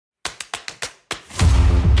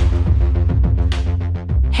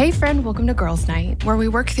Hey friend, welcome to Girls Night, where we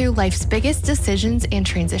work through life's biggest decisions and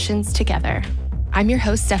transitions together. I'm your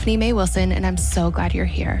host, Stephanie Mae Wilson, and I'm so glad you're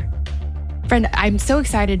here. Friend, I'm so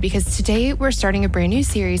excited because today we're starting a brand new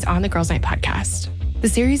series on the Girls Night podcast. The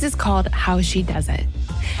series is called How She Does It,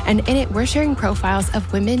 and in it, we're sharing profiles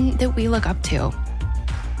of women that we look up to.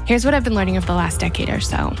 Here's what I've been learning over the last decade or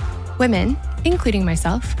so. Women, including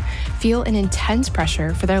myself, feel an intense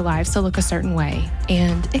pressure for their lives to look a certain way,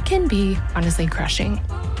 and it can be honestly crushing.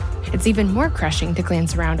 It's even more crushing to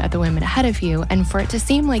glance around at the women ahead of you and for it to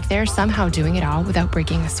seem like they're somehow doing it all without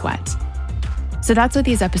breaking a sweat. So that's what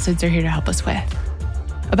these episodes are here to help us with.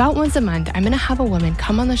 About once a month, I'm going to have a woman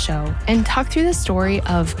come on the show and talk through the story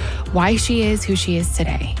of why she is who she is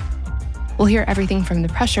today. We'll hear everything from the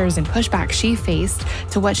pressures and pushback she faced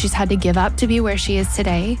to what she's had to give up to be where she is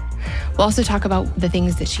today. We'll also talk about the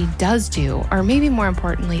things that she does do, or maybe more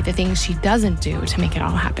importantly, the things she doesn't do to make it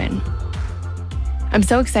all happen. I'm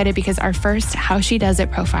so excited because our first How She Does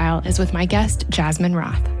It profile is with my guest, Jasmine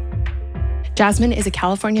Roth. Jasmine is a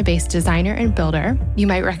California-based designer and builder. You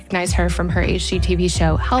might recognize her from her HGTV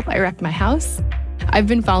show, Help, I Wrecked My House. I've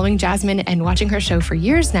been following Jasmine and watching her show for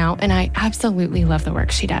years now, and I absolutely love the work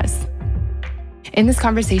she does. In this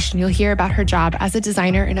conversation, you'll hear about her job as a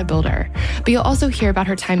designer and a builder, but you'll also hear about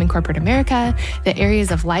her time in corporate America, the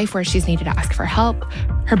areas of life where she's needed to ask for help,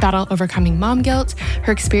 her battle overcoming mom guilt,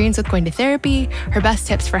 her experience with going to therapy, her best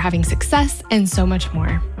tips for having success, and so much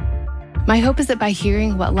more. My hope is that by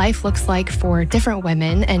hearing what life looks like for different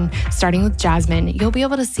women, and starting with Jasmine, you'll be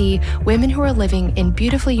able to see women who are living in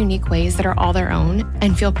beautifully unique ways that are all their own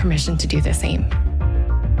and feel permission to do the same.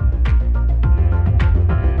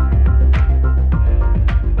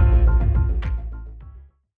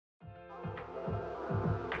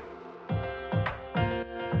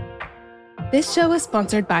 This show is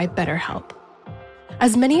sponsored by BetterHelp.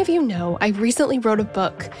 As many of you know, I recently wrote a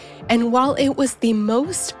book, and while it was the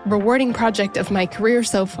most rewarding project of my career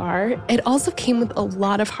so far, it also came with a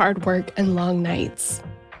lot of hard work and long nights.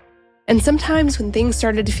 And sometimes when things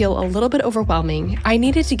started to feel a little bit overwhelming, I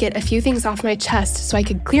needed to get a few things off my chest so I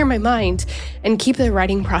could clear my mind and keep the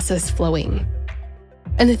writing process flowing.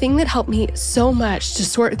 And the thing that helped me so much to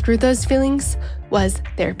sort through those feelings was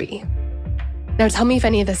therapy. Now tell me if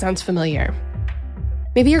any of this sounds familiar.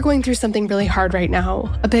 Maybe you're going through something really hard right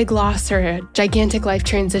now, a big loss or a gigantic life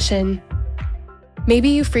transition. Maybe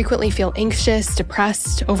you frequently feel anxious,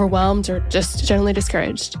 depressed, overwhelmed, or just generally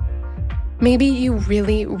discouraged. Maybe you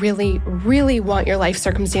really, really, really want your life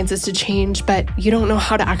circumstances to change, but you don't know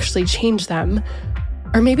how to actually change them.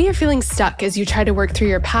 Or maybe you're feeling stuck as you try to work through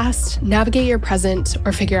your past, navigate your present,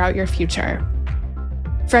 or figure out your future.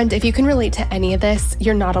 Friend, if you can relate to any of this,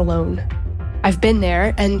 you're not alone. I've been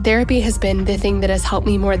there, and therapy has been the thing that has helped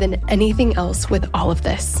me more than anything else with all of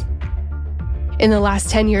this. In the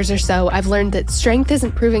last 10 years or so, I've learned that strength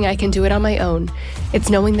isn't proving I can do it on my own.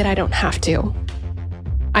 It's knowing that I don't have to.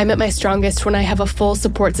 I'm at my strongest when I have a full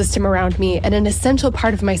support system around me, and an essential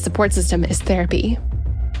part of my support system is therapy.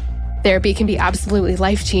 Therapy can be absolutely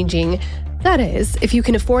life-changing. That is, if you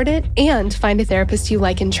can afford it and find a therapist you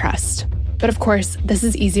like and trust. But of course, this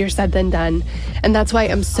is easier said than done, and that's why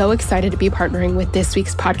I'm so excited to be partnering with this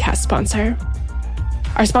week's podcast sponsor.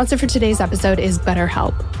 Our sponsor for today's episode is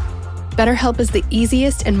BetterHelp. BetterHelp is the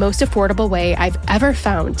easiest and most affordable way I've ever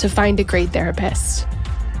found to find a great therapist.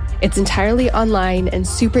 It's entirely online and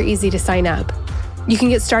super easy to sign up. You can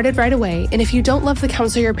get started right away, and if you don't love the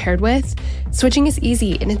counselor you're paired with, switching is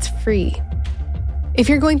easy and it's free. If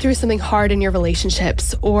you're going through something hard in your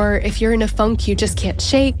relationships, or if you're in a funk you just can't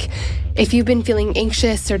shake, if you've been feeling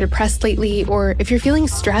anxious or depressed lately, or if you're feeling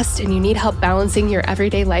stressed and you need help balancing your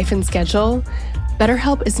everyday life and schedule,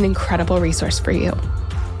 BetterHelp is an incredible resource for you.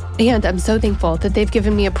 And I'm so thankful that they've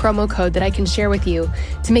given me a promo code that I can share with you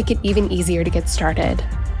to make it even easier to get started.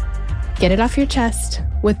 Get it off your chest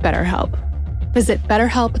with BetterHelp. Visit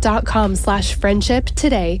betterhelp.com/friendship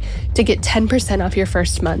today to get 10% off your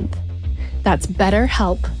first month. That's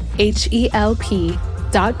BetterHelp,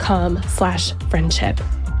 HELP.com/friendship.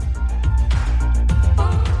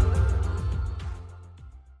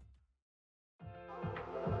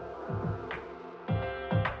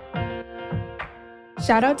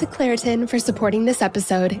 Shout out to Claritin for supporting this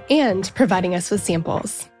episode and providing us with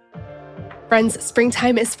samples. Friends,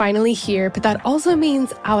 springtime is finally here, but that also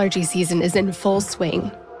means allergy season is in full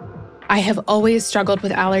swing. I have always struggled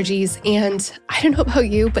with allergies, and I don't know about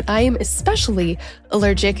you, but I am especially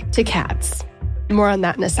allergic to cats. More on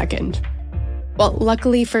that in a second. Well,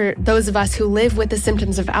 luckily for those of us who live with the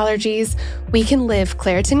symptoms of allergies, we can live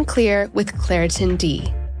Claritin Clear with Claritin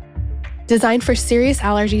D. Designed for serious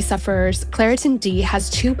allergy sufferers, Claritin D has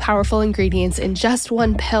 2 powerful ingredients in just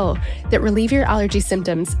one pill that relieve your allergy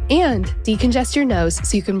symptoms and decongest your nose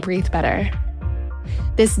so you can breathe better.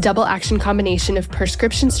 This double action combination of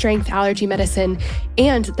prescription strength allergy medicine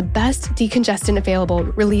and the best decongestant available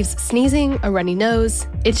relieves sneezing, a runny nose,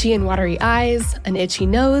 itchy and watery eyes, an itchy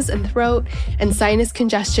nose and throat, and sinus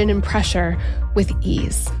congestion and pressure with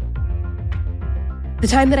ease. The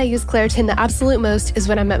time that I use Claritin the absolute most is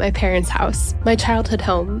when I'm at my parents' house, my childhood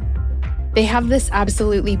home. They have this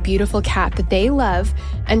absolutely beautiful cat that they love,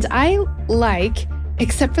 and I like,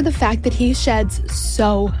 except for the fact that he sheds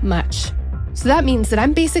so much. So that means that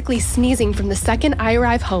I'm basically sneezing from the second I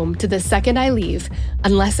arrive home to the second I leave,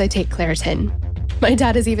 unless I take Claritin. My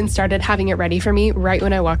dad has even started having it ready for me right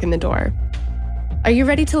when I walk in the door. Are you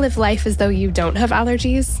ready to live life as though you don't have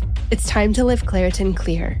allergies? It's time to live Claritin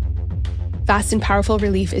Clear. Fast and powerful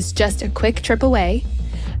relief is just a quick trip away.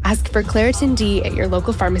 Ask for Claritin D at your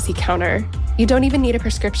local pharmacy counter. You don't even need a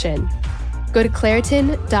prescription. Go to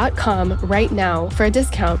Claritin.com right now for a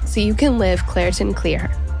discount so you can live Claritin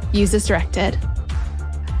Clear. Use as directed.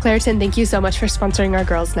 Claritin, thank you so much for sponsoring our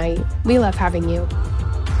girls' night. We love having you.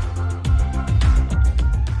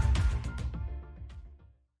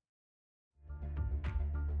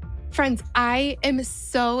 Friends, I am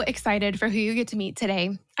so excited for who you get to meet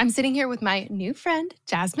today. I'm sitting here with my new friend,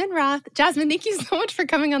 Jasmine Roth. Jasmine, thank you so much for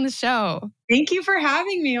coming on the show. Thank you for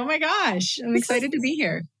having me. Oh my gosh. I'm excited to be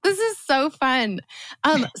here. This is so fun.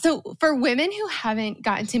 So for women who haven't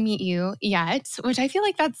gotten to meet you yet, which I feel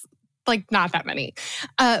like that's like not that many,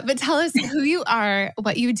 but tell us who you are,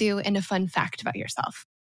 what you do, and a fun fact about yourself.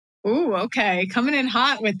 Ooh, okay. Coming in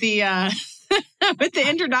hot with the with the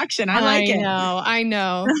introduction. I like it. I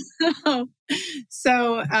know.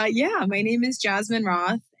 So my name is Jasmine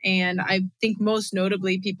Roth, and I think most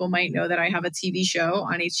notably people might know that I have a TV show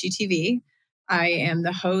on HGTV. I am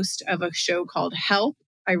the host of a show called Help,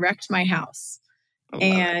 I Wrecked My House.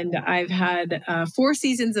 And I've had 4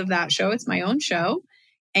 seasons of that show. It's my own show.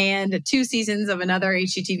 And 2 seasons of another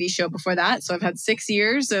HGTV show before that. So I've had 6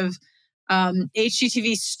 years of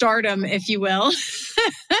HGTV stardom, if you will.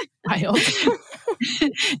 Wild.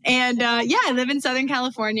 And I live in Southern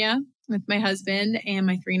California with my husband and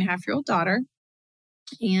my 3.5-year-old daughter.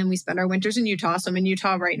 And we spend our winters in Utah. So I'm in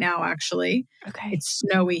Utah right now, actually. Okay. It's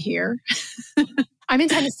snowy here. I'm in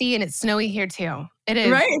Tennessee and it's snowy here too. It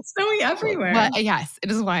is. Right? It's snowy everywhere. But yes,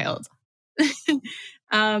 it is wild.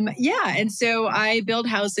 And so I build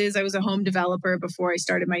houses. I was a home developer before I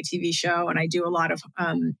started my TV show, and I do a lot of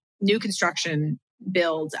new construction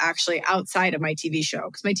builds actually outside of my TV show,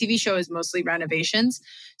 because my TV show is mostly renovations.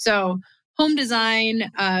 So home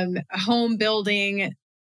design, home building,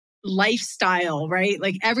 lifestyle, right?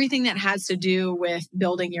 Like everything that has to do with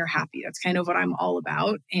building your happy. That's kind of what I'm all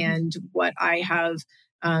about, and what I have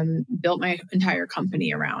built my entire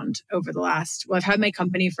company around over the last, I've had my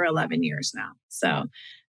company for 11 years now. So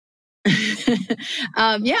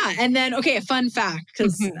and then, okay, a fun fact,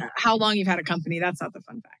 because how long you've had a company, that's not the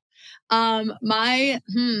fun fact. My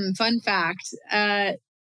fun fact,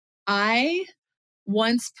 I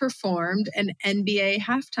once performed an NBA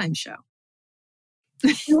halftime show.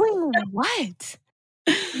 Doing what?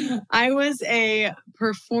 I was a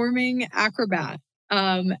performing acrobat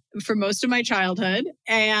for most of my childhood,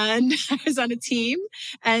 and I was on a team,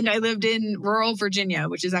 and I lived in rural Virginia,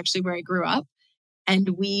 which is actually where I grew up. And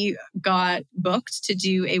we got booked to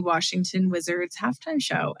do a Washington Wizards halftime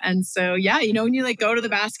show. And so, when you like go to the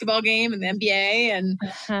basketball game and the NBA, and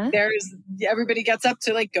everybody gets up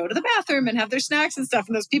to like go to the bathroom and have their snacks and stuff.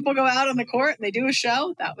 And those people go out on the court and they do a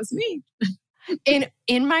show. That was me.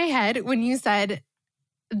 In my head, when you said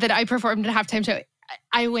that I performed a halftime show,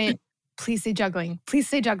 I went, please say juggling. Please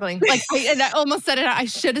say juggling. Like, I almost said it. I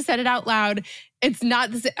should have said it out loud. It's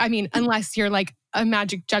not the same. I mean, unless you're like a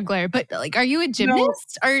magic juggler, but like, are you a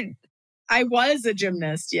gymnast? Or I was a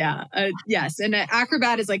gymnast. Yeah. Yes. And an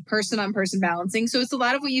acrobat is like person on person balancing. So it's a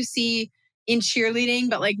lot of what you see in cheerleading,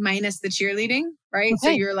 but like minus the cheerleading, right? Okay. So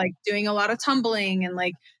you're like doing a lot of tumbling, and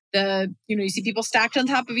like you see people stacked on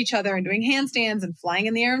top of each other and doing handstands and flying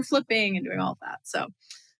in the air and flipping and doing all that. So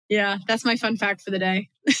yeah, that's my fun fact for the day.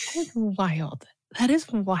 That is wild. That is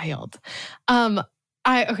wild.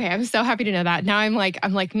 I'm so happy to know that. Now I'm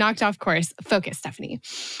like knocked off course. Focus, Stephanie.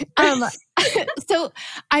 So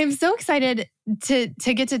I'm so excited to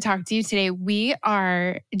get to talk to you today. We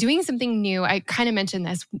are doing something new. I kind of mentioned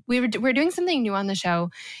this. We're doing something new on the show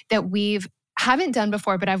that haven't done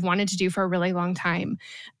before, but I've wanted to do for a really long time.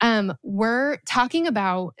 We're talking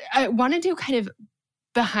about, I want to do kind of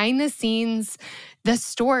behind the scenes, the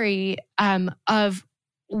story of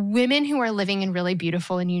women who are living in really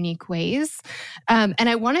beautiful and unique ways. And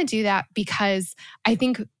I want to do that because I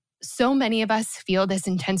think so many of us feel this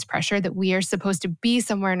intense pressure that we are supposed to be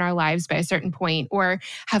somewhere in our lives by a certain point, or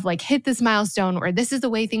have like hit this milestone, or this is the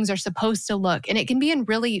way things are supposed to look. And it can be in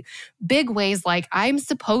really big ways, like I'm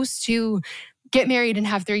supposed to get married and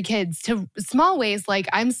have 3 kids, to small ways like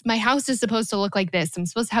my house is supposed to look like this. I'm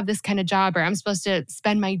supposed to have this kind of job, or I'm supposed to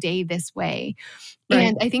spend my day this way. Right.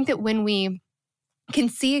 And I think that when we can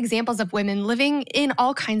see examples of women living in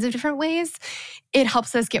all kinds of different ways, it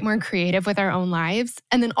helps us get more creative with our own lives.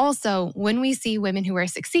 And then also, when we see women who are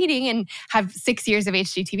succeeding and have 6 years of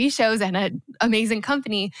HGTV shows and an amazing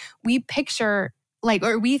company, we picture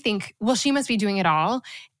or we think, well, she must be doing it all.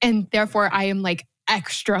 And therefore, I am like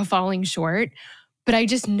extra falling short. But I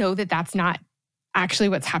just know that that's not actually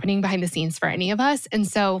what's happening behind the scenes for any of us. And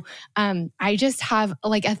so I just have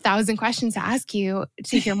like 1,000 questions to ask you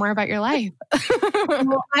to hear more about your life.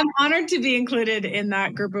 Well, I'm honored to be included in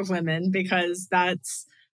that group of women because that's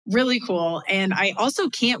really cool. And I also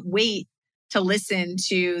can't wait to listen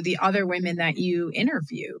to the other women that you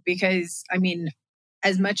interview because, I mean,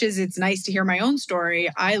 as much as it's nice to hear my own story,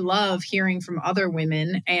 I love hearing from other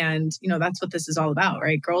women. And, that's what this is all about,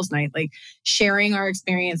 right? Girls' night, like sharing our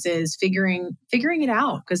experiences, figuring it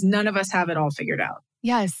out, because none of us have it all figured out.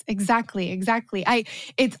 Yes, exactly.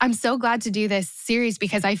 I'm so glad to do this series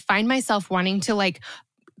because I find myself wanting to like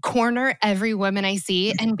corner every woman I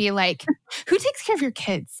see and be like, who takes care of your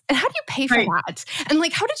kids? And how do you pay for that? And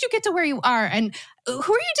like, how did you get to where you are? And who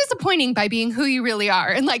are you disappointing by being who you really are?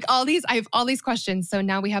 And like I have all these questions. So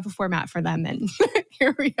now we have a format for them and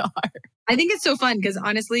here we are. I think it's so fun because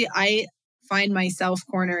honestly, I find myself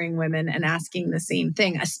cornering women and asking the same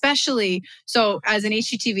thing, especially so as an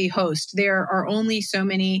HGTV host, there are only so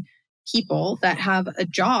many people that have a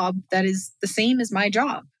job that is the same as my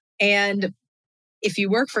job. And if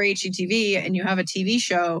you work for HGTV and you have a TV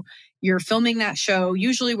show, you're filming that show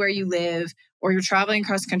usually where you live or you're traveling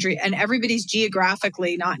across the country and everybody's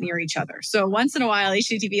geographically not near each other. So once in a while,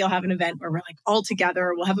 HGTV will have an event where we're like all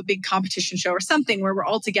together. We'll have a big competition show or something where we're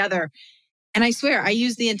all together. And I swear, I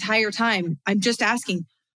use the entire time. I'm just asking,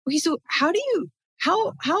 okay, so how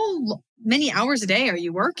many hours a day are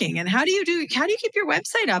you working? And how do you keep your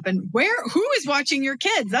website up? And who is watching your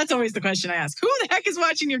kids? That's always the question I ask. Who the heck is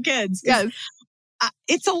watching your kids? Yes.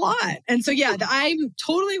 It's a lot. And so, yeah, I'm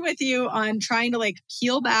totally with you on trying to like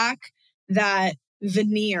peel back that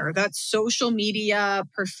veneer, that social media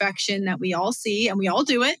perfection that we all see and we all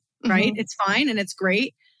do it, right? It's fine and it's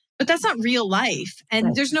great, but that's not real life.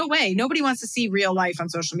 And there's no way. Nobody wants to see real life on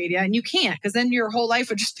social media and you can't because then your whole life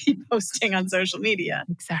would just be posting on social media.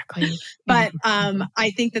 Exactly. But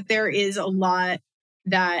I think that there is a lot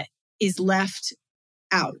that is left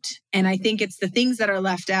out. And I think it's the things that are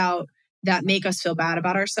left out that make us feel bad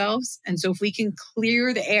about ourselves. And so if we can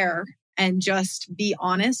clear the air and just be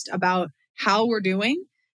honest about how we're doing,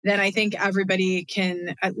 then I think everybody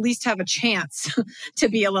can at least have a chance to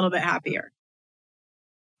be a little bit happier.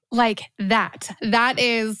 Like that. That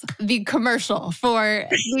is the commercial for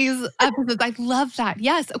these episodes. I love that.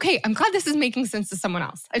 Yes. Okay. I'm glad this is making sense to someone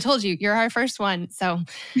else. I told you, you're our first one. So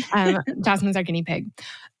Jasmine's our guinea pig.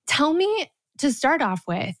 Tell me, to start off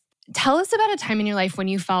with, tell us about a time in your life when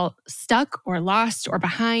you felt stuck or lost or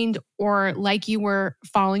behind or like you were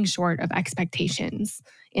falling short of expectations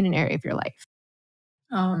in an area of your life.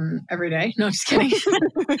 Every day. No, I'm just kidding.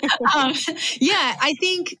 Yeah, I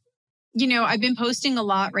think, I've been posting a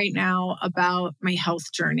lot right now about my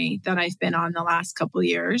health journey that I've been on the last couple of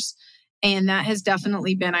years. And that has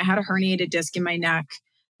definitely been, I had a herniated disc in my neck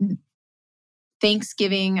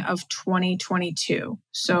Thanksgiving of 2022.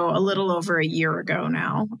 So a little over a year ago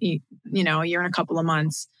now, a year and a couple of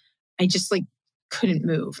months, I just like couldn't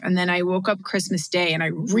move. And then I woke up Christmas Day and I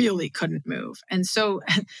really couldn't move. And so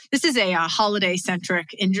this is a holiday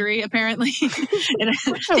centric injury, apparently. And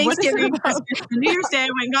Thanksgiving, Christmas, New Year's Day, I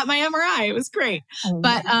went and got my MRI. It was great.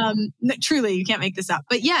 But truly, you can't make this up.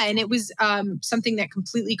 But yeah, and it was something that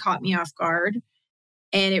completely caught me off guard.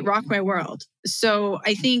 And it rocked my world. So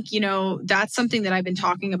I think, that's something that I've been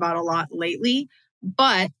talking about a lot lately.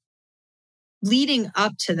 But leading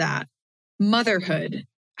up to that, motherhood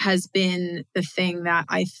has been the thing that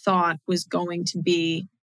I thought was going to be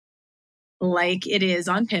like it is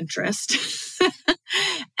on Pinterest.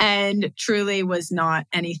 And truly was not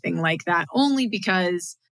anything like that, only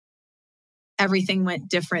because everything went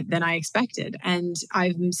different than I expected. And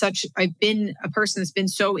I've been a person that's been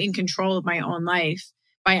so in control of my own life.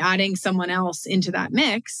 By adding someone else into that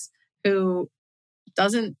mix who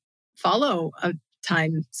doesn't follow a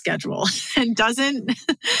time schedule and doesn't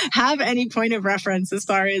have any point of reference as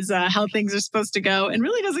far as how things are supposed to go, and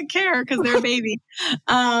really doesn't care because they're a baby.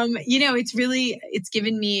 It's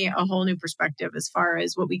given me a whole new perspective as far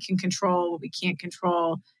as what we can control, what we can't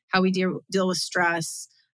control, how we deal with stress,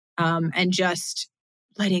 and just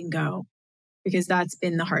letting go, because that's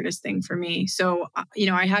been the hardest thing for me. So,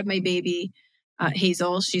 I had my baby,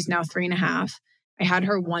 Hazel. She's now 3.5. I had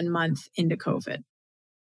her 1 month into COVID.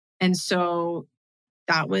 And so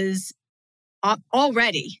that was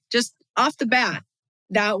already, just off the bat,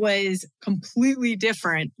 that was completely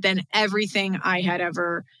different than everything I had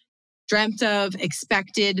ever dreamt of,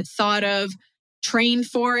 expected, thought of, trained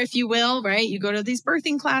for, if you will, right? You go to these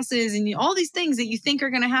birthing classes and all these things that you think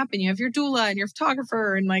are going to happen. You have your doula and your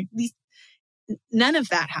photographer and like these. None of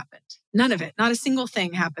that happened. None of it. Not a single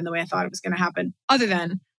thing happened the way I thought it was going to happen, other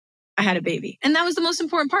than I had a baby. And that was the most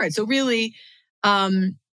important part. So really,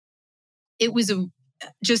 it was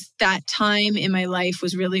just that time in my life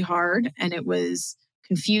was really hard, and it was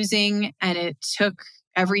confusing, and it took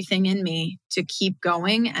everything in me to keep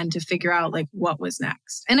going and to figure out like what was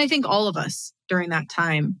next. And I think all of us during that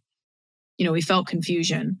time, we felt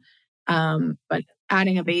confusion. But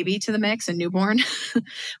adding a baby to the mix, a newborn,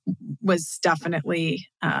 was definitely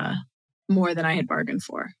more than I had bargained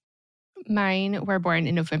for. Mine were born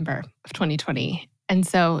in November of 2020. And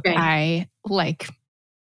so I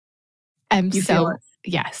am so,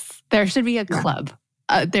 yes, there should be a club.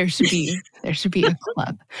 There should be a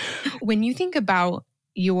club. When you think about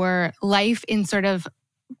your life in sort of,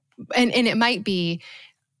 and it might be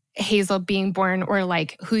Hazel being born or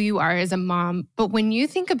like who you are as a mom, but when you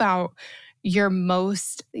think about your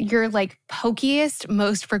like pokiest,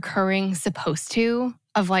 most recurring supposed to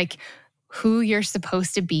of like who you're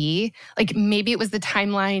supposed to be, like maybe it was the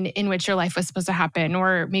timeline in which your life was supposed to happen,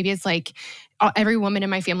 or maybe it's like every woman in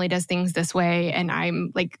my family does things this way and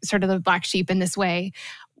I'm like sort of the black sheep in this way.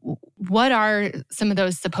 What are some of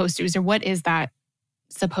those supposed to's, or what is that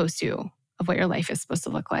supposed to of what your life is supposed to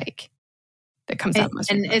look like that comes out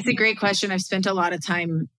most? And it's a great question. I've spent a lot of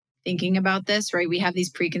time thinking about this, right? We have these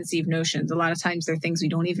preconceived notions. A lot of times they're things we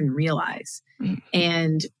don't even realize. Mm-hmm.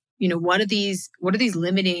 And, what are these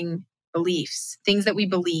limiting beliefs, things that we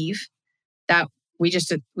believe that we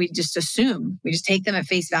just assume, we just take them at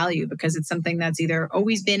face value because it's something that's either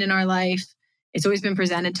always been in our life, it's always been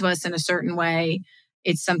presented to us in a certain way.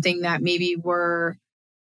 It's something that maybe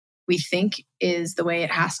we think is the way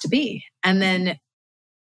it has to be. And then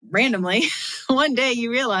randomly, one day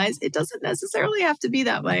you realize it doesn't necessarily have to be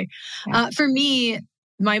that way. Yeah. For me,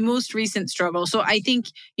 my most recent struggle. So I think,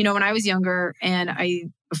 when I was younger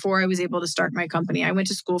and before I was able to start my company, I went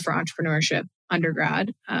to school for entrepreneurship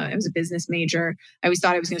undergrad. I was a business major. I always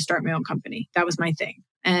thought I was going to start my own company. That was my thing.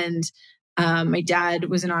 And my dad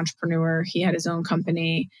was an entrepreneur. He had his own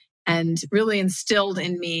company and really instilled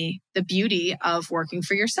in me the beauty of working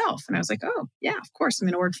for yourself. And I was like, oh, yeah, of course, I'm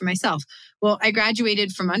going to work for myself. Well, I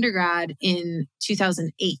graduated from undergrad in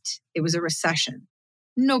 2008. It was a recession.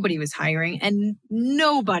 Nobody was hiring and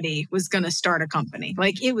nobody was going to start a company.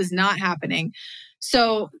 Like it was not happening.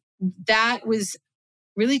 So that was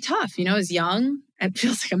really tough. I was young. It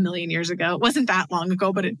feels like a million years ago. It wasn't that long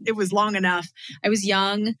ago, but it was long enough. I was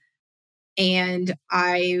young and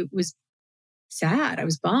I was sad. I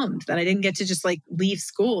was bummed that I didn't get to just like leave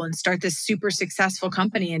school and start this super successful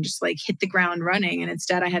company and just like hit the ground running. And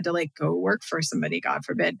instead I had to like go work for somebody, God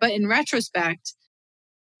forbid. But in retrospect,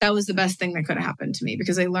 that was the best thing that could have happened to me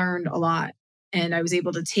because I learned a lot and I was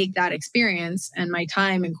able to take that experience and my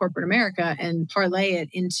time in corporate America and parlay it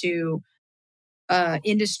into an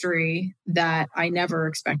industry that I never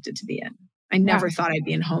expected to be in. I never thought I'd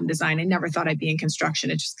be in home design. I never thought I'd be in construction.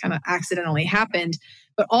 It just kind of accidentally happened.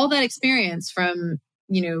 But all that experience from,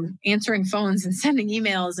 answering phones and sending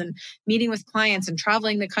emails and meeting with clients and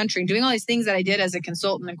traveling the country and doing all these things that I did as a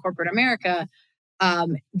consultant in corporate America,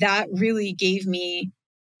 that really gave me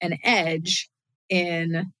an edge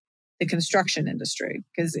in the construction industry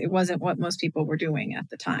because it wasn't what most people were doing at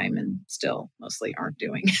the time and still mostly aren't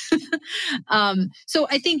doing. So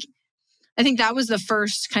I think that was the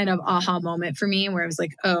first kind of aha moment for me where I was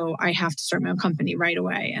like, oh, I have to start my own company right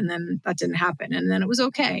away. And then that didn't happen. And then it was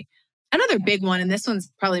okay. Another big one, and this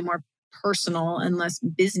one's probably more personal and less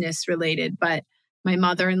business related, but my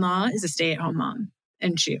mother-in-law is a stay-at-home mom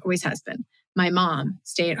and she always has been. My mom,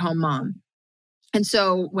 stay-at-home mom. And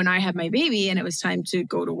so when I had my baby and it was time to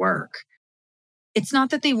go to work, it's not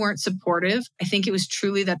that they weren't supportive. I think it was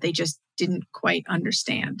truly that they just didn't quite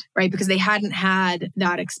understand, right? Because they hadn't had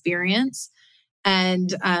that experience.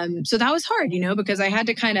 And so that was hard, because I had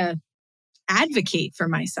to kind of advocate for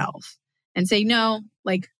myself and say, no,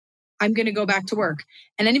 like I'm going to go back to work.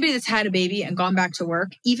 And anybody that's had a baby and gone back to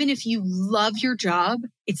work, even if you love your job,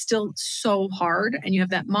 it's still so hard. And you have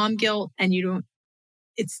that mom guilt and you don't,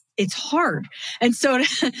 it's hard. And so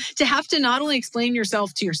to have to not only explain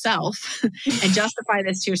yourself to yourself and justify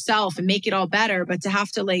this to yourself and make it all better, but to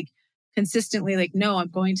have to like consistently like, no, I'm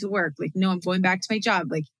going to work. Like, no, I'm going back to my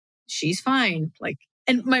job. Like, she's fine. Like,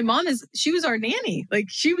 and my mom she was our nanny. Like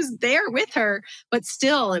she was there with her, but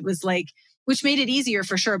still it was like, which made it easier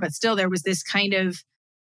for sure. But still there was this kind of,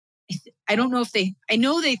 I don't know if I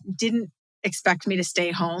know they didn't expect me to stay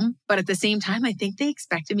home, but at the same time, I think they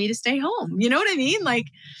expected me to stay home. You know what I mean? Like,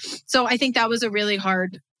 so I think that was a really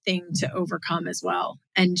hard thing to overcome as well.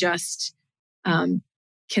 And just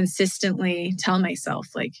consistently tell myself,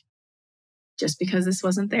 like, just because this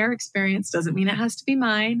wasn't their experience doesn't mean it has to be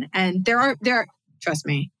mine. And there are, trust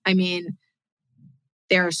me, I mean,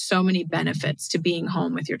 there are so many benefits to being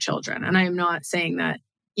home with your children. And I am not saying that,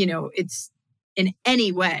 it's in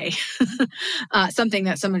any way something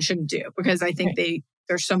that someone shouldn't do, because I think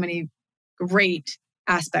there's so many great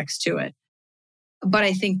aspects to it. But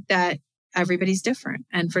I think that everybody's different.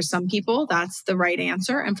 And for some people, that's the right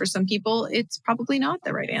answer. And for some people, it's probably not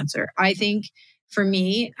the right answer. I think for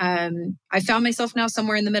me, I found myself now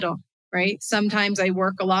somewhere in the middle, right? Sometimes I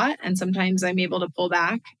work a lot and sometimes I'm able to pull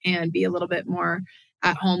back and be a little bit more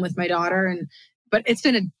at home with my daughter. But it's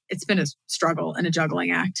been a struggle and a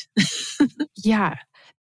juggling act. Yeah.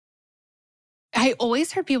 I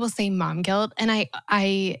always heard people say mom guilt, and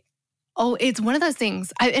it's one of those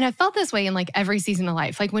things. And I felt this way in like every season of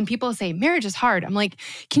life. Like when people say marriage is hard, I'm like,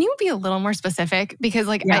 can you be a little more specific? Because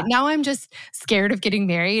like now I'm just scared of getting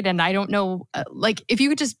married, and I don't know. Like if you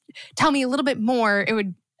could just tell me a little bit more, it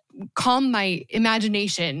would calm my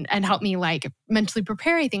imagination and help me like mentally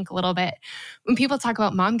prepare, I think, a little bit. When people talk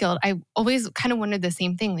about mom guilt, I always kind of wondered the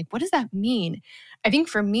same thing. Like, what does that mean? I think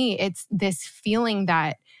for me, it's this feeling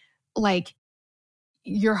that like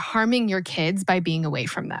you're harming your kids by being away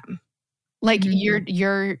from them. Like you're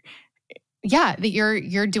doing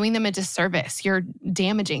them a disservice. You're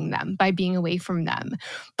damaging them by being away from them.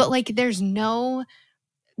 But like the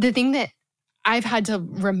thing that I've had to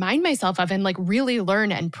remind myself of and like really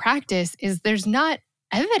learn and practice is there's not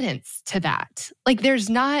evidence to that. Like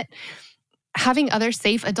there's not having other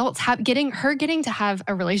safe adults getting to have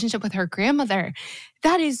a relationship with her grandmother.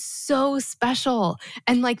 That is so special.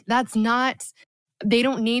 And like they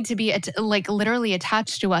don't need to be like literally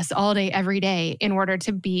attached to us all day, every day in order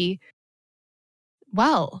to be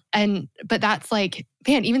well. But that's like,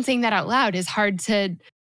 man, even saying that out loud is hard to,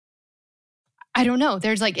 I don't know.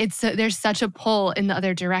 There's such a pull in the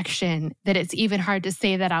other direction that it's even hard to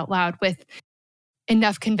say that out loud with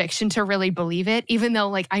enough conviction to really believe it, even though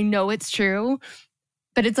like I know it's true.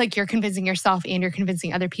 But it's like you're convincing yourself and you're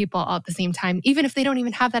convincing other people all at the same time. Even if they don't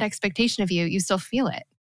even have that expectation of you, you still feel it.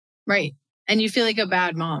 Right. And you feel like a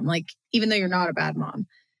bad mom, like even though you're not a bad mom.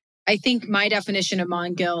 I think my definition of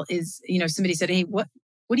mom guilt is, somebody said, hey, what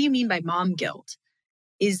do you mean by mom guilt?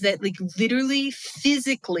 Is that like literally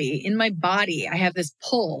physically in my body, I have this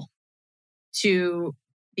pull to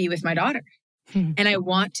be with my daughter. And I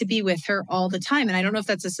want to be with her all the time. And I don't know if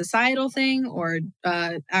that's a societal thing or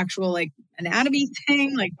actual like anatomy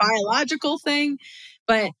thing, like biological thing.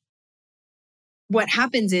 But what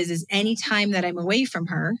happens is anytime that I'm away from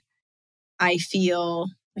her, I feel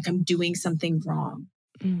like I'm doing something wrong.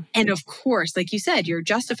 And of course, like you said, you're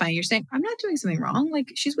justifying, you're saying, I'm not doing something wrong.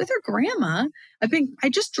 Like she's with her grandma. I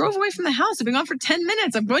just drove away from the house. I've been gone for 10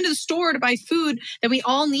 minutes. I'm going to the store to buy food that we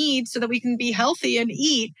all need so that we can be healthy and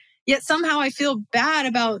eat. Yet somehow I feel bad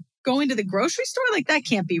about going to the grocery store. Like that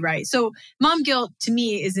can't be right. So mom guilt to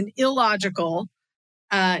me is an illogical,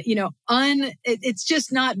 it's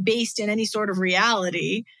just not based in any sort of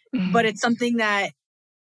reality, but it's something that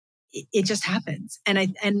it just happens.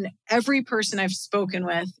 And every person I've spoken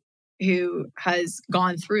with who has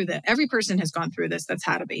gone through that, every person has gone through this that's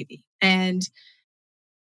had a baby. And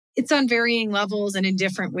it's on varying levels and in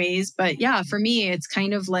different ways. But yeah, for me, it's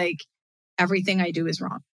kind of like everything I do is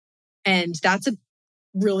wrong. And that's a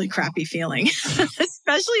really crappy feeling,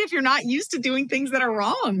 especially if you're not used to doing things that are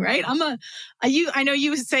wrong, right? I know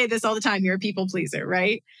you say this all the time. You're a people pleaser,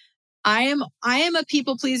 right? I am a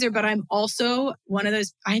people pleaser, but I'm also one of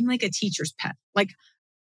those, I'm like a teacher's pet. Like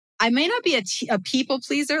I may not be a people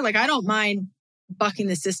pleaser. Like I don't mind bucking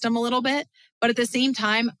the system a little bit, but at the same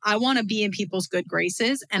time, I want to be in people's good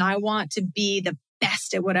graces and I want to be the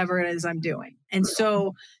best at whatever it is I'm doing. And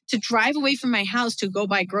so to drive away from my house to go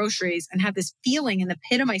buy groceries and have this feeling in the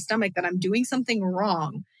pit of my stomach that I'm doing something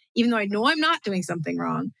wrong, even though I know I'm not doing something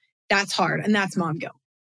wrong, that's hard. And that's mom guilt.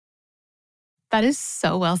 That is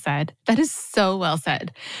so well said. That is so well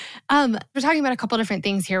said. We're talking about a couple different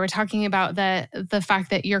things here. We're talking about the fact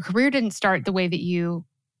that your career didn't start the way that you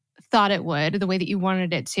thought it would, the way that you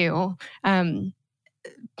wanted it to.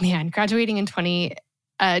 Graduating in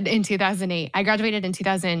 2008. I graduated in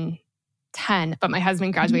 2010, but my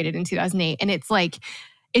husband graduated in 2008, and it's like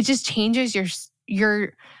it just changes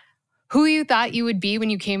your who you thought you would be when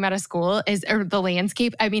you came out of school or the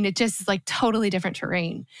landscape. I mean, it just is like totally different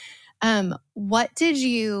terrain. What did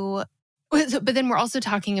you? But then we're also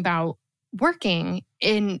talking about working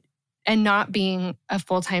and not being a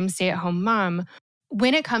full-time stay-at-home mom.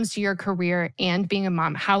 When it comes to your career and being a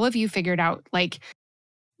mom, how have you figured out like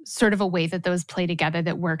sort of a way that those play together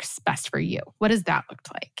that works best for you? What does that look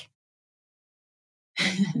like?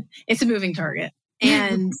 It's a moving target.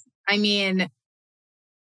 And I mean,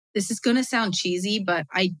 this is going to sound cheesy, but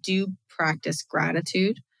I do practice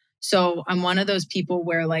gratitude. So I'm one of those people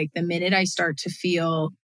where like the minute I start to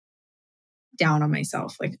feel down on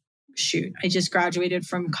myself, like, shoot, I just graduated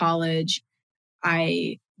from college.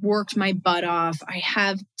 I worked my butt off. I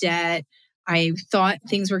have debt. I thought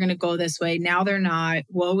things were going to go this way. Now they're not.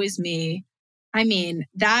 Woe is me. I mean,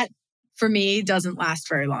 that for me doesn't last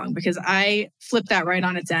very long because I flip that right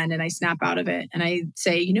on its end and I snap out of it. And I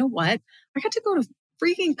say, you know what? I got to go to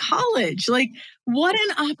freaking college. Like, what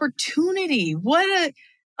an opportunity.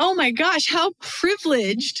 Oh my gosh, how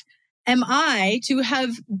privileged am I to have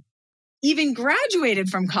even graduated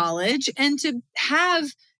from college and to have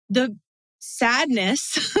the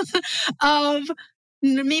sadness of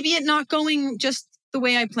maybe it not going just the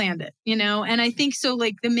way I planned it, you know? And I think so,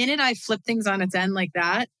 like the minute I flip things on its end like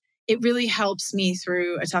that, it really helps me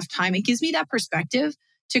through a tough time. It gives me that perspective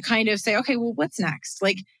to kind of say, okay, well, what's next?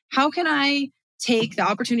 Like, how can I take the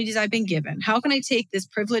opportunities I've been given? How can I take this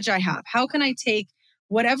privilege I have? How can I take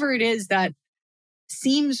whatever it is that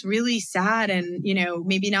seems really sad and, you know,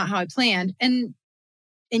 maybe not how I planned and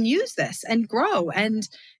use this and grow.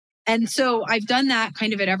 And so I've done that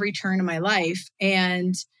kind of at every turn in my life.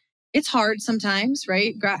 And it's hard sometimes,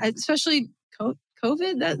 right? Especially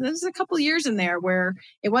COVID. There's a couple of years in there where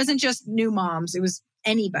it wasn't just new moms. It was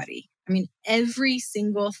anybody. I mean, every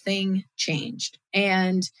single thing changed.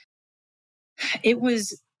 And it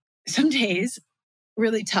was some days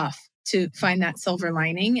really tough to find that silver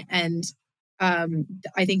lining. And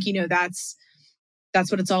I think, you know, that's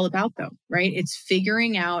what it's all about though, right? It's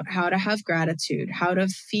figuring out how to have gratitude, how to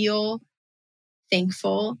feel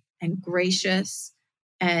thankful and gracious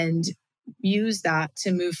and use that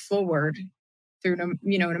to move forward through,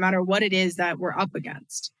 no matter what it is that we're up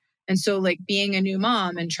against. And so like being a new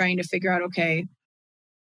mom and trying to figure out, okay,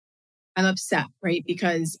 I'm upset, right?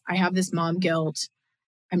 Because I have this mom guilt.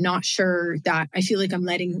 I'm not sure that I feel like I'm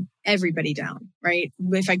letting everybody down, right?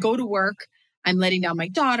 If I go to work, I'm letting down my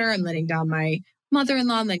daughter. I'm letting down my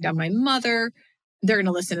mother-in-law. I'm letting down my mother. They're going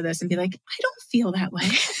to listen to this and be like, I don't feel that way.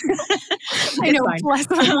 I know. Bless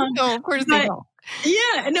them. No, of course they don't.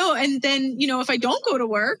 Yeah, no. And then, if I don't go to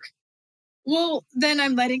work, well, then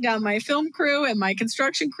I'm letting down my film crew and my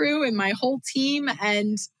construction crew and my whole team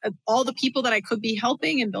and all the people that I could be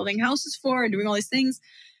helping and building houses for and doing all these things.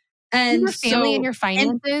 And your family and your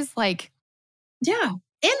finances, yeah.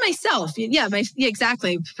 And myself. Yeah,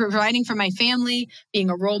 exactly. Providing for my family, being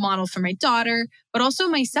a role model for my daughter, but also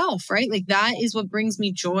myself, right? Like that is what brings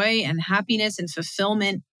me joy and happiness and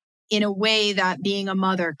fulfillment in a way that being a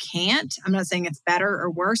mother can't. I'm not saying it's better or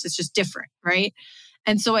worse. It's just different, right?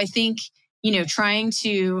 And so I think, trying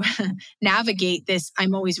to navigate this,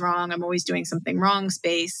 I'm always wrong, I'm always doing something wrong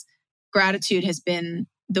space, gratitude has been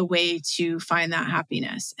the way to find that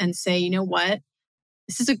happiness and say, you know what?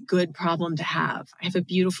 This is a good problem to have. I have a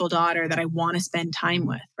beautiful daughter that I want to spend time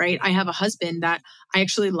with, right? I have a husband that I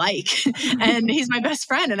actually like and he's my best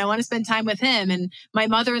friend and I want to spend time with him. And my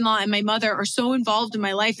mother-in-law and my mother are so involved in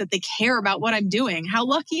my life that they care about what I'm doing. How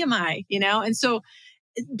lucky am I, And so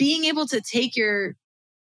being able to take your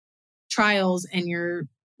trials and your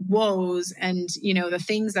woes and, the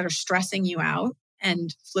things that are stressing you out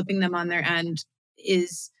and flipping them on their end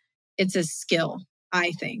it's a skill,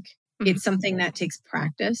 I think. It's something that takes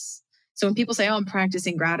practice. So when people say, oh, I'm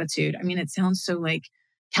practicing gratitude, I mean, it sounds so like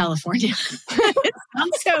California. It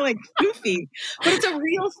sounds so like goofy, but it's a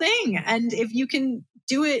real thing. And if you can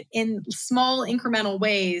do it in small incremental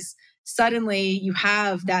ways, suddenly you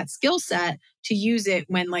have that skill set to use it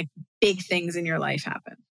when like big things in your life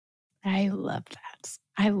happen. I love that.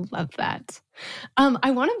 I love that.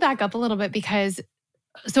 I want to back up a little bit because,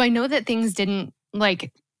 so I know that things didn't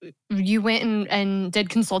like, you went and did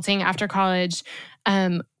consulting after college.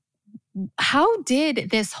 How did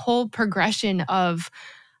this whole progression of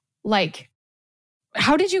like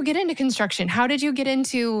how did you get into construction? How did you get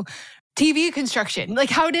into TV construction?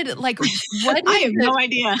 Like, what I is have no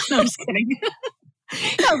idea. No, I'm just kidding.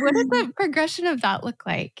 what does the progression of that look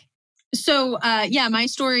like? So, my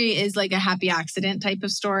story is like a happy accident type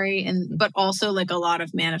of story, but also like a lot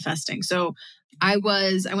of manifesting. So I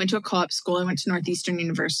went to a co-op school. I went to Northeastern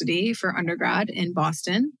University for undergrad in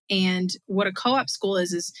Boston. And what a co-op school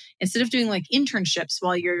is instead of doing like internships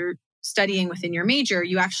while you're studying within your major,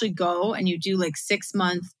 you actually go and you do like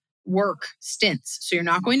 6-month work stints. So you're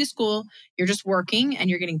not going to school, you're just working and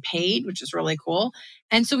you're getting paid, which is really cool.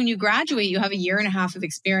 And so when you graduate, you have a year and a half of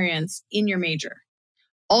experience in your major.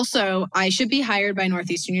 Also, I should be hired by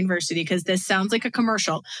Northeastern University because this sounds like a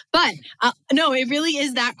commercial, but no, it really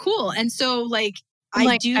is that cool. And so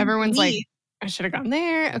Everyone's like, I should have gone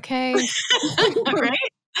there. Okay. Right.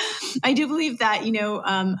 I do believe that,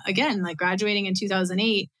 again, like graduating in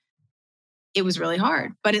 2008, it was really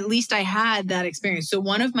hard, but at least I had that experience. So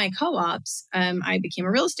one of my co-ops, I became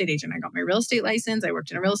a real estate agent. I got my real estate license. I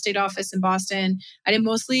worked in a real estate office in Boston. I did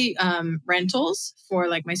mostly rentals for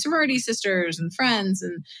like my sorority sisters and friends.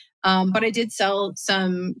 But I did sell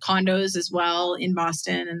some condos as well in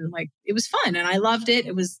Boston. And like, it was fun and I loved it.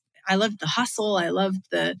 I loved the hustle. I loved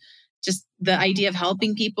the idea of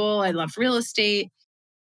helping people. I loved real estate.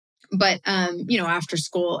 But, after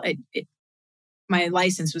school, my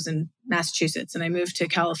license was in Massachusetts and I moved to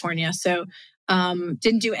California. So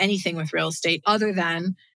didn't do anything with real estate other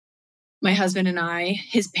than my husband and I,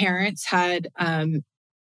 his parents had,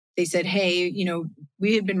 they said, hey,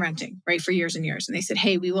 we had been renting, right, for years and years. And they said,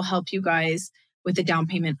 hey, we will help you guys with the down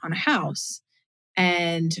payment on a house.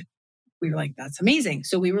 And we were like, that's amazing.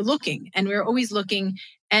 So we were looking and we were always looking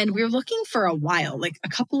and we were looking for a while, like a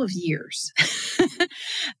couple of years,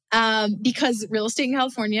 because real estate in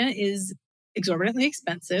California is exorbitantly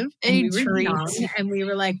expensive. And we were young and we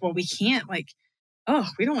were like, well, we can't we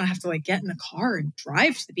don't want to have to get in the car and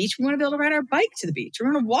drive to the beach. We want to be able to ride our bike to the beach. We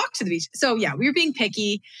want to walk to the beach. So yeah, we were being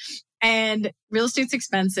picky and real estate's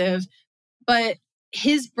expensive, but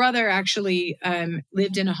his brother actually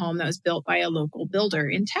lived in a home that was built by a local builder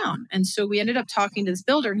in town. And so we ended up talking to this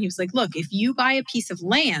builder and he was like, look, if you buy a piece of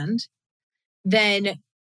land, then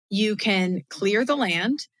you can clear the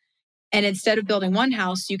land. And instead of building one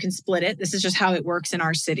house, you can split it. This is just how it works in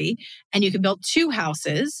our city. And you can build 2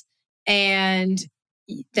 houses and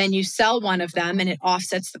then you sell one of them and it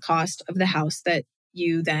offsets the cost of the house that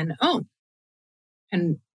you then own.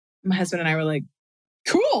 And my husband and I were like,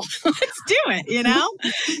 cool, let's do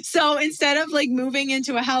it, So instead of moving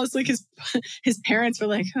into a house, his parents were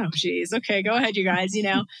like, oh, geez, okay, go ahead, you guys,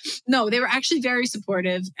 No, they were actually very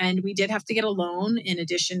supportive. And we did have to get a loan in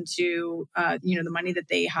addition to, the money that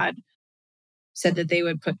they had said that they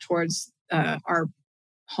would put towards our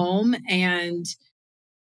home. And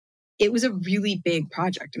it was a really big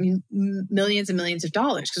project. I mean, millions and millions of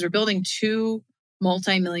dollars because we're building 2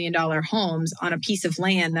 multi-million-dollar homes on a piece of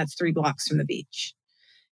land that's 3 blocks from the beach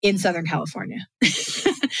in Southern California.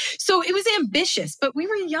 So it was ambitious, but we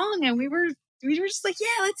were young and we were just like,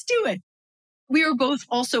 yeah, let's do it. We were both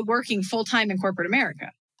also working full-time in corporate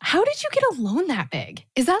America. How did you get a loan that big?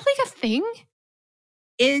 Is that a thing?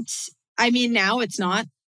 Now it's not.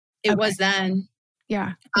 It was then.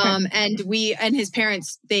 Yeah. Okay. And his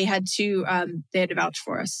parents, they had to vouch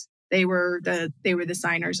for us. They were the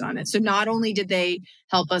signers on it. So not only did they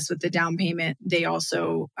help us with the down payment, they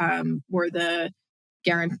also were the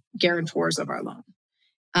guarantors of our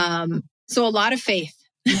loan. So a lot of faith.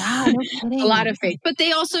 Yeah, no kidding. A lot of faith. But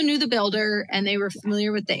they also knew the builder and they were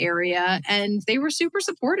familiar with the area and they were super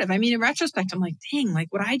supportive. I mean, in retrospect, I'm like, dang,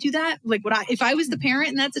 would I do that? If I was the parent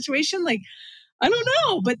in that situation, I don't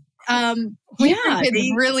know. But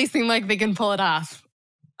they really seem like they can pull it off.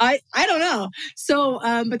 I don't know. So,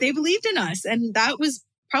 but they believed in us and that was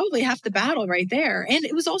probably half the battle right there. And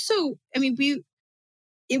it was also,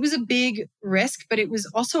 it was a big risk, but it was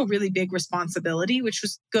also a really big responsibility, which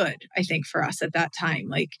was good, I think, for us at that time.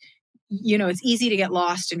 It's easy to get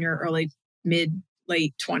lost in your late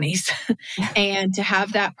 20s. And to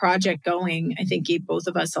have that project going, I think gave both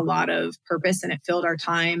of us a lot of purpose and it filled our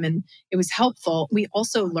time and it was helpful. We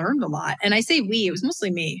also learned a lot. And I say we, it was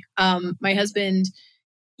mostly me. My husband,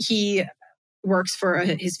 he works for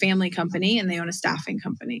his family company and they own a staffing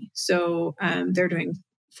company. So they're doing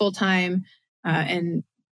full-time and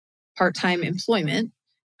part-time employment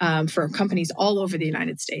for companies all over the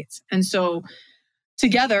United States. And so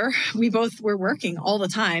together, we both were working all the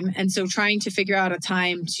time. And so trying to figure out a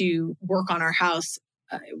time to work on our house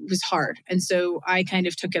was hard. And so I kind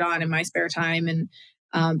of took it on in my spare time and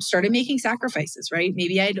started making sacrifices, right?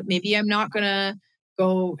 Maybe I'm not going to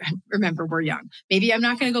go, remember, we're young. Maybe I'm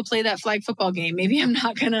not going to go play that flag football game. Maybe I'm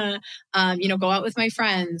not going to, go out with my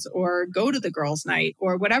friends or go to the girls' night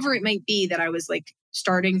or whatever it might be, that I was like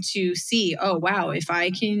starting to see, oh, wow, if I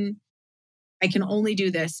can only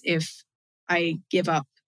do this if I give up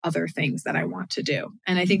other things that I want to do.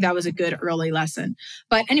 And I think that was a good early lesson.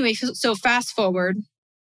 But anyway, so fast forward,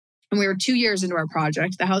 and we were 2 years into our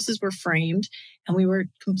project. The houses were framed and we were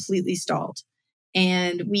completely stalled.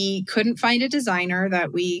 And we couldn't find a designer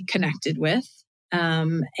that we connected with.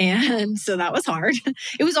 And so that was hard.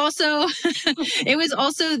 It was also,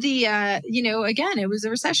 the, again, it was a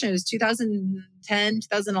recession. It was 2010,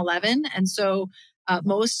 2011. And so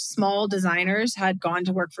most small designers had gone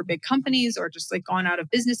to work for big companies or just like gone out of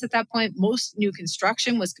business at that point. Most new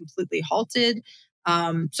construction was completely halted.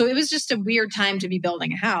 So it was just a weird time to be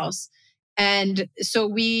building a house. And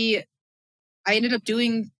so I ended up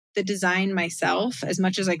doing the design myself as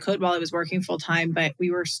much as I could while I was working full time, but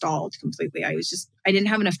we were stalled completely. I didn't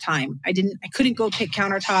have enough time. I couldn't go pick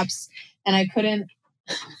countertops, and I couldn't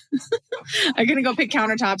go pick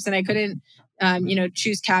countertops, and I couldn't,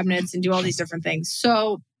 choose cabinets and do all these different things.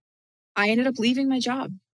 So I ended up leaving my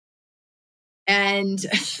job, and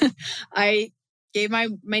I gave my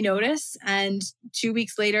notice. And 2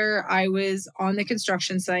 weeks later, I was on the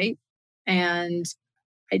construction site, and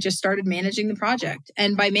I just started managing the project.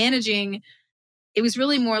 And by managing, it was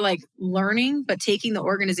really more like learning, but taking the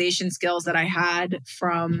organization skills that I had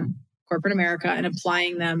from corporate America and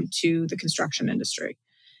applying them to the construction industry.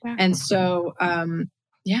 Wow. And so, and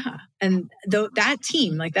that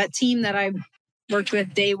team that I worked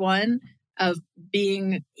with day one of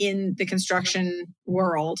being in the construction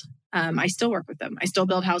world, I still work with them. I still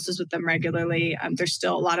build houses with them regularly. There's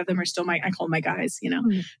still, a lot of them are still I call them my guys,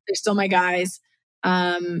 they're still my guys.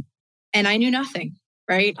 And I knew nothing,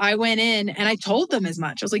 right? I went in and I told them as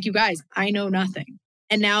much. I was like, you guys, I know nothing.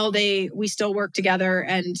 And now we still work together,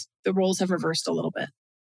 and the roles have reversed a little bit.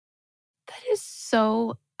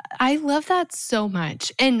 I love that so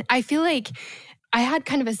much. And I feel like I had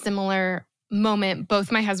kind of a similar moment.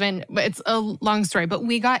 Both my husband, it's a long story, but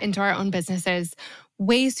we got into our own businesses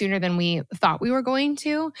way sooner than we thought we were going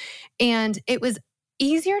to. And it was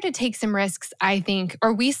easier to take some risks, I think,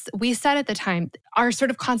 or we said at the time, our sort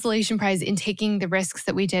of consolation prize in taking the risks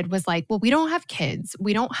that we did was like, well, we don't have kids.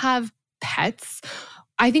 We don't have pets.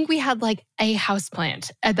 I think we had like a houseplant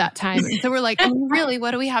at that time. And so we're like, oh, really, what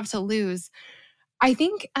do we have to lose? I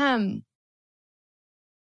think in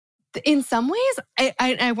some ways,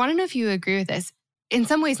 I want to know if you agree with this. In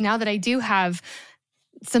some ways, now that I do have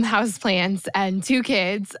some houseplants and 2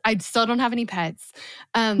 kids, I still don't have any pets.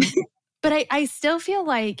 But I still feel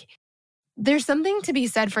like there's something to be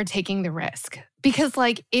said for taking the risk, because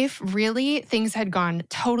like if really things had gone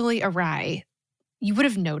totally awry, you would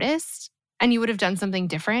have noticed and you would have done something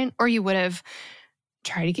different, or you would have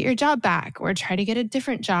tried to get your job back or try to get a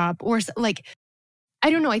different job, or like, I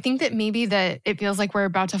don't know. I think that maybe that it feels like we're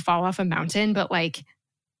about to fall off a mountain, but like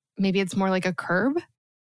maybe it's more like a curb.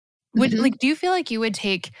 Like, do you feel like you would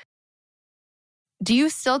do you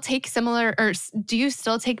still take similar, or do you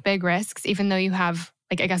still take big risks, even though you have,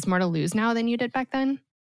 like, I guess, more to lose now than you did back then?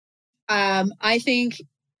 I think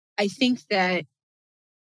that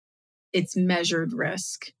it's measured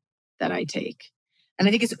risk that I take. And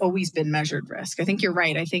I think it's always been measured risk. I think you're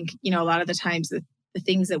right. I think, a lot of the times the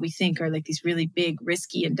things that we think are like these really big,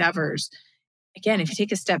 risky endeavors, again, if you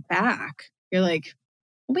take a step back, you're like,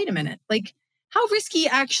 well, wait a minute, like, how risky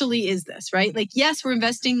actually is this, right? Like, yes, we're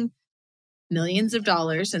investing millions of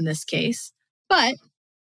dollars in this case, but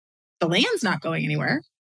the land's not going anywhere.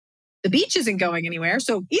 The beach isn't going anywhere.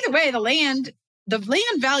 So either way, the land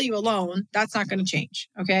value alone, that's not going to change.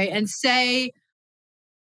 Okay. And say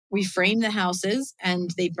we frame the houses and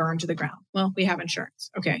they burn to the ground. Well, we have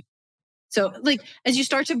insurance. Okay. So like, as you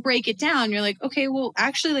start to break it down, you're like, okay, well,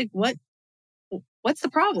 actually, like what's the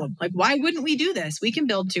problem? Like, why wouldn't we do this? We can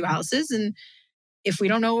build 2 houses. And if we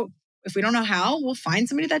don't know how, we'll find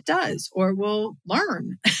somebody that does, or we'll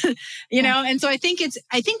learn, And so I think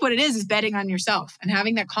what it is betting on yourself and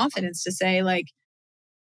having that confidence to say like,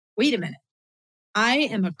 wait a minute, I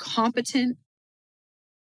am a competent,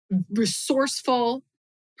 resourceful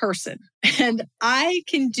person and I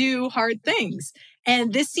can do hard things.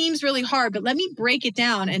 And this seems really hard, but let me break it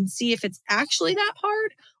down and see if it's actually that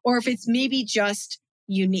hard or if it's maybe just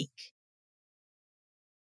unique.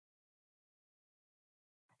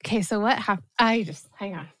 Okay, so what happened?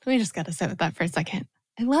 Hang on. We just got to sit with that for a second.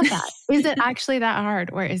 I love that. Is it actually that hard,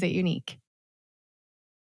 or is it unique?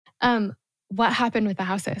 What happened with the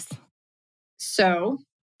houses? So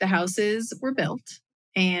the houses were built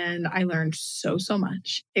and I learned so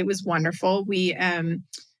much. It was wonderful.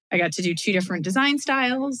 I got to do 2 different design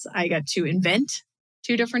styles. I got to invent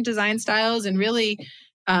 2 different design styles and really,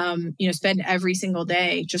 spend every single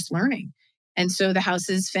day just learning. And so the house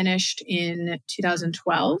is finished in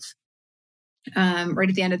 2012. Right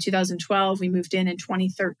at the end of 2012, we moved in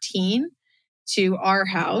 2013 to our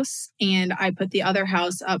house, and I put the other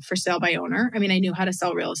house up for sale by owner. I mean, I knew how to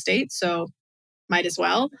sell real estate, so might as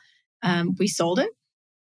well. We sold it,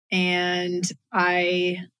 and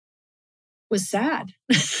I was sad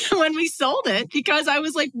when we sold it because I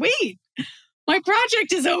was like, wait, my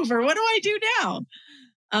project is over. What do I do now?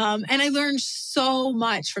 And I learned so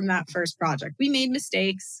much from that first project. We made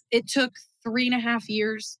mistakes. It took 3.5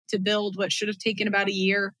 years to build what should have taken about a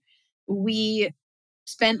year. We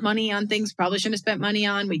spent money on things probably shouldn't have spent money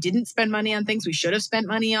on. We didn't spend money on things we should have spent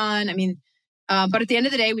money on. I mean, but at the end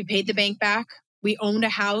of the day, we paid the bank back. We owned a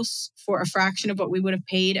house for a fraction of what we would have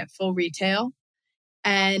paid at full retail.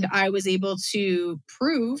 And I was able to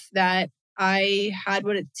prove that I had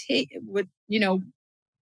what it takes,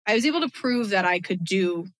 I was able to prove that I could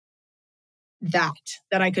do that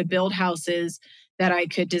I could build houses, that I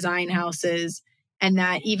could design houses, and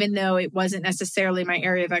that even though it wasn't necessarily my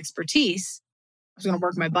area of expertise, I was going to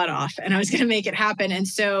work my butt off and I was going to make it happen. And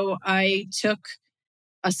so I took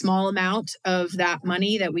a small amount of that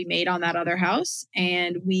money that we made on that other house,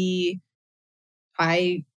 and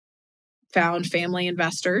I found family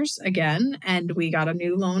investors again, and we got a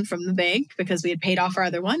new loan from the bank because we had paid off our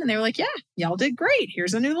other one. And they were like, yeah, y'all did great.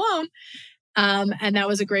 Here's a new loan. And that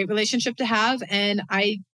was a great relationship to have. And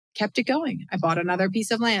I kept it going. I bought another piece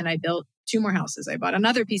of land. I built 2 more houses. I bought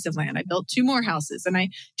another piece of land. I built 2 more houses. And I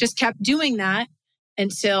just kept doing that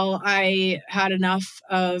until I had enough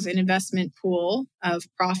of an investment pool of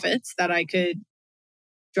profits that I could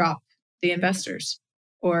drop the investors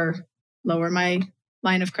or lower my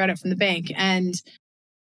line of credit from the bank. And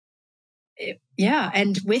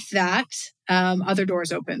and with that, other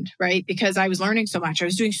doors opened, right? Because I was learning so much. I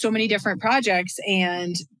was doing so many different projects,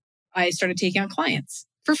 and I started taking on clients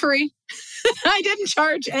for free. I didn't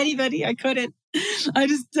charge anybody. I couldn't. I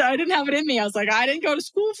didn't have it in me. I was like, I didn't go to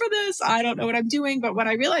school for this. I don't know what I'm doing. But what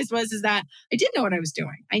I realized is that I did know what I was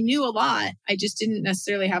doing. I knew a lot. I just didn't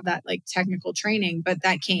necessarily have that like technical training, but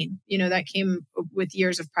that came with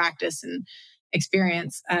years of practice and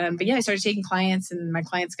experience. But yeah, I started taking clients, and my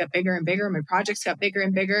clients got bigger and bigger. My projects got bigger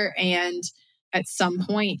and bigger. And at some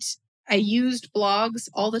point, I used blogs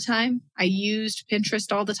all the time. I used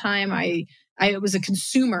Pinterest all the time. I was a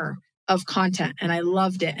consumer of content, and I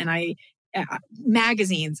loved it. And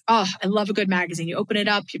magazines. Oh, I love a good magazine. You open it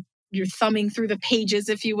up, you're thumbing through the pages,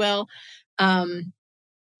 if you will. And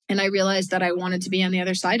I realized that I wanted to be on the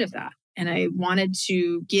other side of that. And I wanted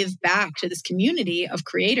to give back to this community of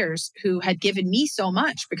creators who had given me so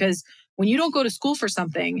much. Because when you don't go to school for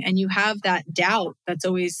something and you have that doubt that's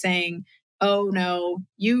always saying, oh no,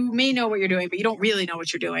 you may know what you're doing, but you don't really know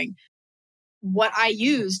what you're doing. What I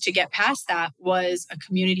used to get past that was a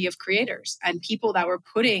community of creators and people that were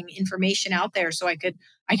putting information out there so I could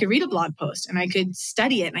read a blog post and I could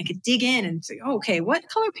study it and I could dig in and say, oh, okay, what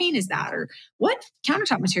color paint is that? Or what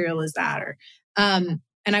countertop material is that? Or,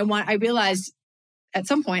 and I realized at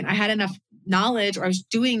some point I had enough knowledge, or I was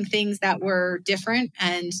doing things that were different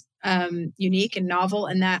and unique and novel,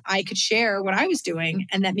 and that I could share what I was doing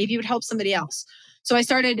and that maybe it would help somebody else. So I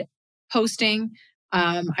started posting.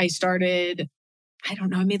 I made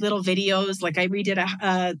little videos. Like I redid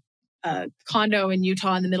a condo in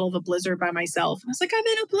Utah in the middle of a blizzard by myself. I was like, I'm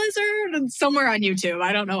in a blizzard, and somewhere on YouTube.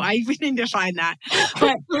 I don't know. We need to find that.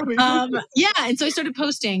 But and so I started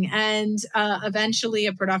posting, and eventually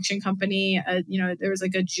a production company, there was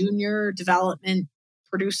like a junior development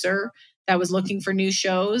producer that was looking for new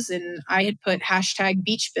shows, and I had put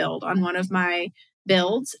 #beachbuild on one of my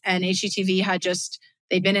builds, and HGTV had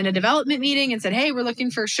they'd been in a development meeting and said, hey, we're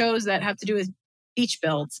looking for shows that have to do with beach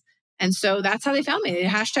builds. And so that's how they found me,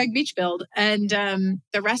 #beachbuild. And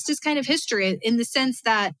the rest is kind of history in the sense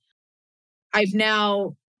that I've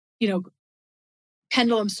now,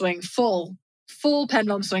 pendulum swing, full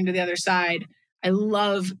pendulum swing to the other side. I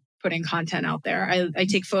love putting content out there. I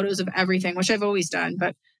take photos of everything, which I've always done,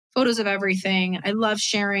 but photos of everything. I love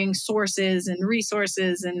sharing sources and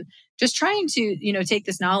resources and just trying to, take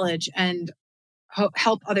this knowledge and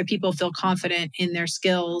help other people feel confident in their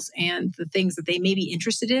skills and the things that they may be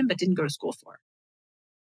interested in, but didn't go to school for.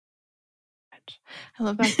 I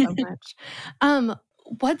love that so much.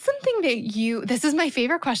 What's something that this is my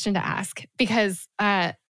favorite question to ask because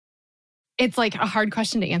it's like a hard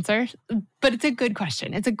question to answer, but it's a good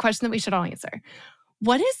question. It's a question that we should all answer.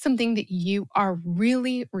 What is something that you are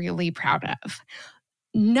really, really proud of?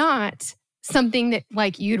 not something that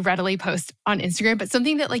like you'd readily post on Instagram, but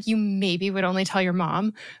something that like you maybe would only tell your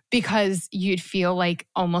mom because you'd feel like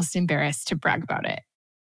almost embarrassed to brag about it?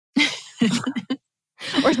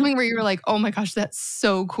 Or something where you were like, oh my gosh, that's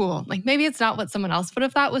so cool. Like maybe it's not what someone else would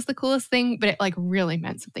have thought was the coolest thing, but it like really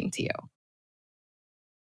meant something to you.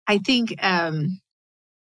 I think I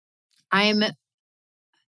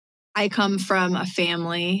come from a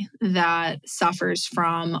family that suffers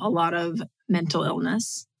from a lot of mental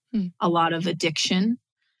illness, a lot of addiction.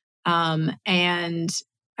 And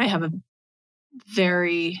I have a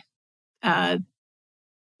very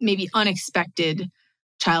maybe unexpected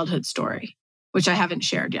childhood story, which I haven't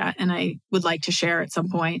shared yet. And I would like to share at some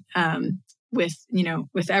point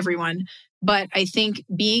with everyone. But I think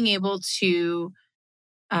being able to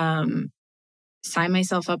sign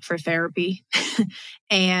myself up for therapy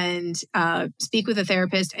and speak with a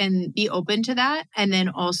therapist and be open to that. And then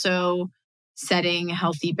also setting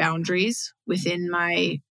healthy boundaries within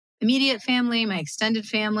my immediate family, my extended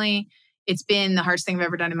family. It's been the hardest thing I've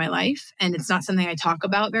ever done in my life. And it's not something I talk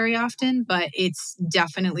about very often, but it's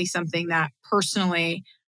definitely something that personally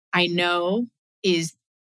I know is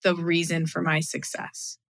the reason for my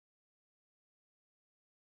success.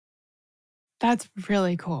 That's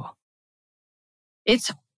really cool.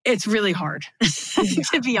 It's really hard,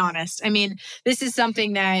 to be honest. I mean, this is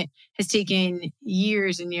something that has taken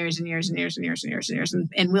years and years and years and years and years and years and years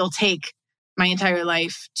and will take my entire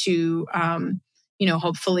life to,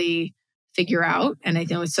 hopefully figure out. And I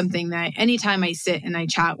know it's something that anytime I sit and I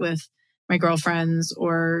chat with my girlfriends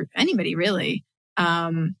or anybody really,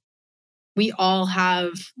 we all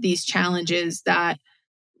have these challenges that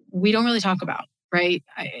we don't really talk about, right?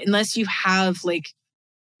 Unless you have like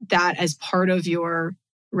that as part of your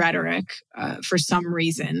rhetoric for some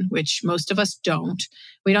reason, which most of us don't.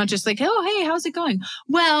 We don't just like, oh, hey, how's it going?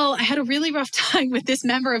 Well, I had a really rough time with this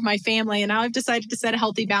member of my family, and now I've decided to set a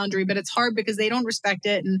healthy boundary, but it's hard because they don't respect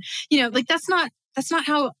it. And, like that's not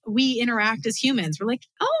how we interact as humans. We're like,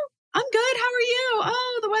 oh, I'm good. How are you?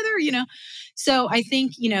 Oh, the weather, So I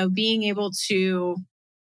think, being able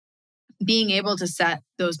to set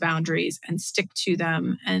those boundaries and stick to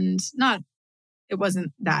them and not it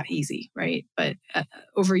wasn't that easy, right? But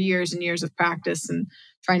over years and years of practice and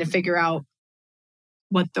trying to figure out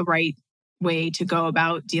what the right way to go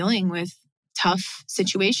about dealing with tough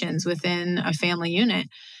situations within a family unit,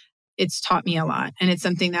 it's taught me a lot, and it's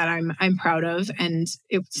something that I'm proud of. And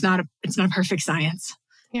it's not a perfect science,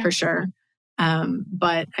 for sure.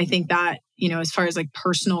 But I think that as far as like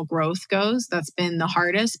personal growth goes, that's been the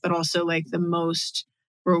hardest, but also like the most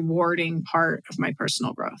rewarding part of my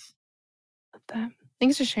personal growth.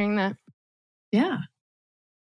 Thanks for sharing that. Yeah.